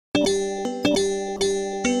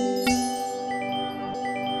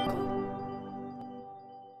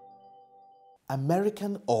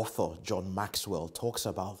American author John Maxwell talks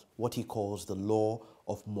about what he calls the law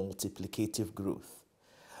of multiplicative growth.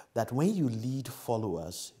 That when you lead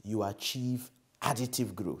followers, you achieve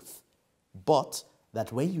additive growth, but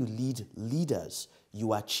that when you lead leaders,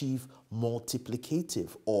 you achieve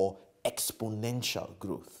multiplicative or exponential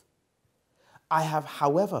growth. I have,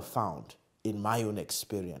 however, found in my own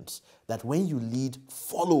experience that when you lead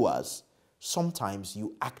followers, sometimes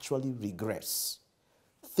you actually regress.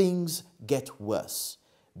 Things get worse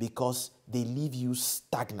because they leave you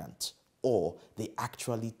stagnant or they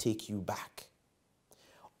actually take you back.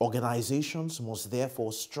 Organizations must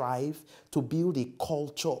therefore strive to build a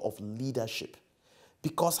culture of leadership,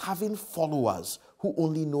 because having followers who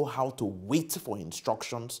only know how to wait for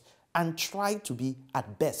instructions and try to be,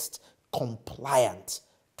 at best, compliant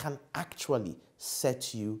can actually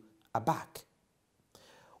set you aback.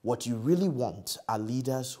 What you really want are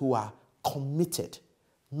leaders who are committed,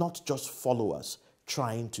 not just followers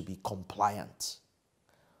trying to be compliant.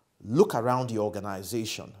 Look around your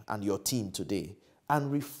organization and your team today and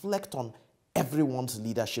reflect on everyone's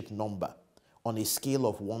leadership number on a scale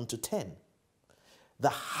of 1 to 10. The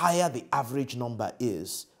higher the average number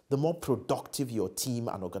is, the more productive your team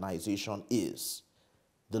and organization is.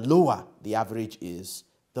 The lower the average is,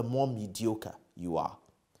 the more mediocre you are.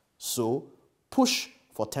 So push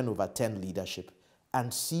for 10 over 10 leadership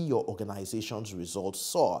and see your organization's results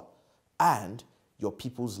soar and your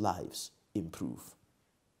people's lives improve.